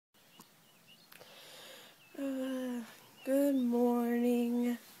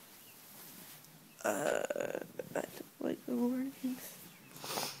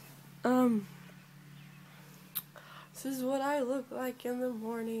look like in the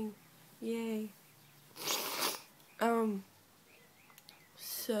morning. Yay.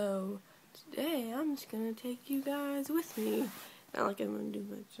 So today I'm just gonna take you guys with me. Not like I'm gonna do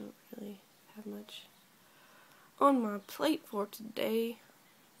much, I don't really have much on my plate for today,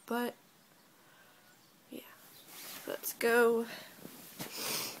 but yeah, let's go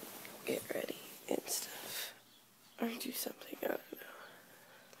get ready and stuff, or do something, I don't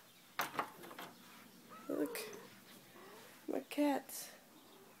know. Look, my cats,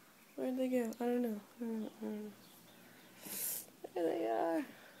 where'd they go? I don't know. There they are.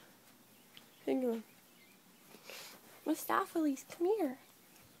 Hang on. Mustapheles, come here.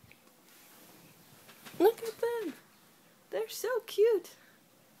 Look at them. They're so cute.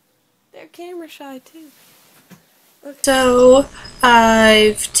 They're camera shy too. Okay. So,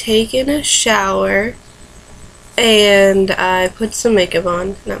 I've taken a shower and I put some makeup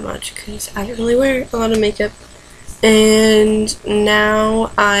on. Not much because I don't really wear a lot of makeup. And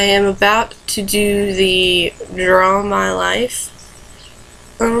now I am about to do the Draw My Life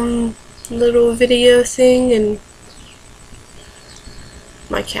little video thing, and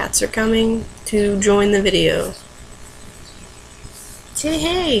my cats are coming to join the video. Say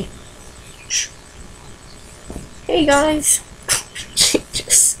hey! Shh. Hey guys! She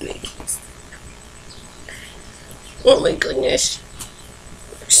just sneezed. Oh my goodness!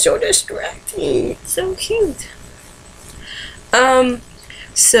 They're so distracting. It's so cute.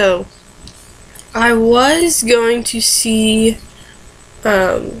 So I was going to see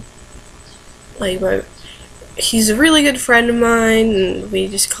he's a really good friend of mine, and we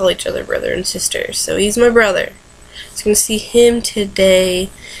just call each other brother and sister, so he's my brother. I was going to see him today,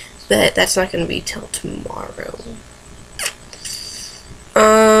 but that's not going to be till tomorrow.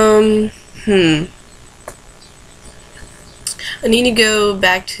 I need to go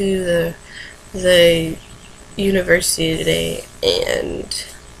back to the university today and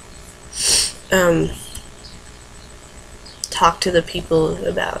talk to the people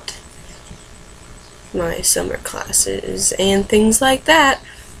about my summer classes and things like that.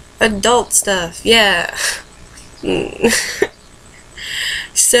 Adult stuff, yeah.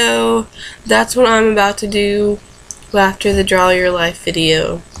 So that's what I'm about to do after the Draw Your Life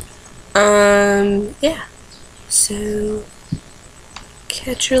video. Yeah. So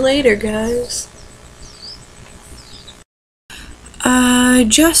catch you later, guys. I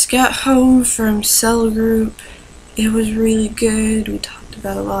just got home from cell group. It was really good. We talked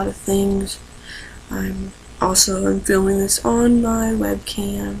about a lot of things. I'm filming this on my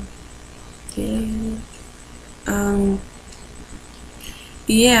webcam.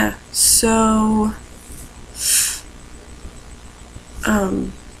 Yeah, so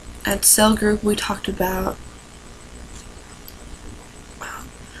at cell group we talked about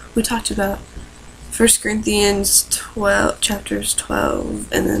 1 Corinthians 12, chapters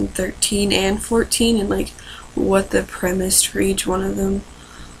 12 and then 13 and 14, and like what the premise for each one of them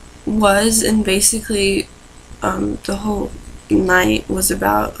was. And basically the whole night was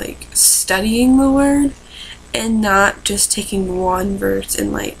about like studying the word and not just taking one verse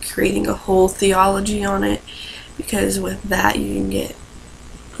and like creating a whole theology on it, because with that you can get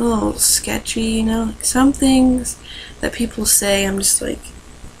a little sketchy, you know. Like some things that people say, I'm just like,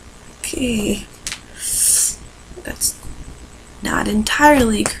 okay, that's not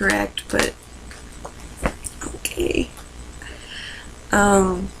entirely correct, but okay.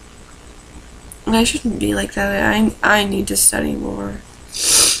 And I shouldn't be like that. I need to study more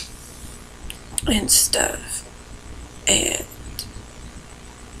and stuff, and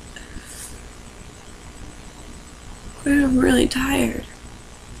I'm really tired.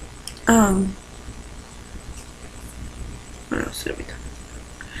 What else did we talk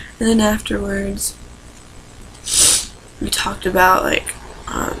about? And then afterwards we talked about like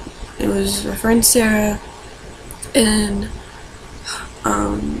it was my friend Sarah and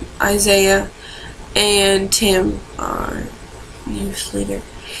Isaiah and Tim, our youth leader.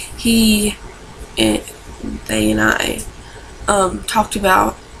 They and I talked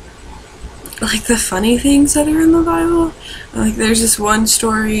about like the funny things that are in the Bible. Like there's this one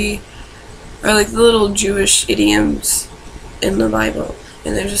story, or like the little Jewish idioms in the Bible,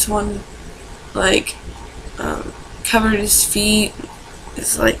 and there's this one like covered his feet.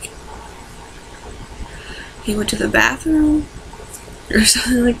 It's like he went to the bathroom or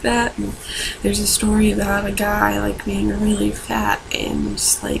something like that. And there's a story about a guy like being really fat and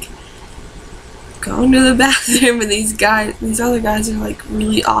just like going to the bathroom, and these other guys are like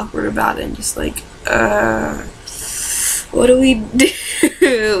really awkward about it and just like, what do we do?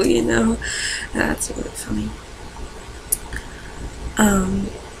 You know, that's really funny.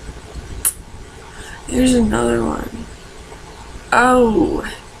 There's another one. Oh,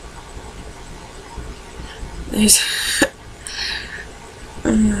 there's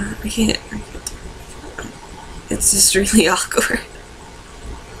I can't. It's just really awkward.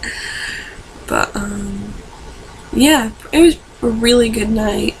 But yeah, it was a really good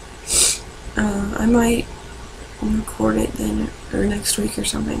night. I might record it then or next week or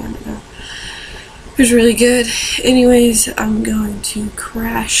something. I don't know. It was really good. Anyways, I'm going to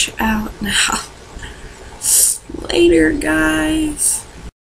crash out now. Later, guys.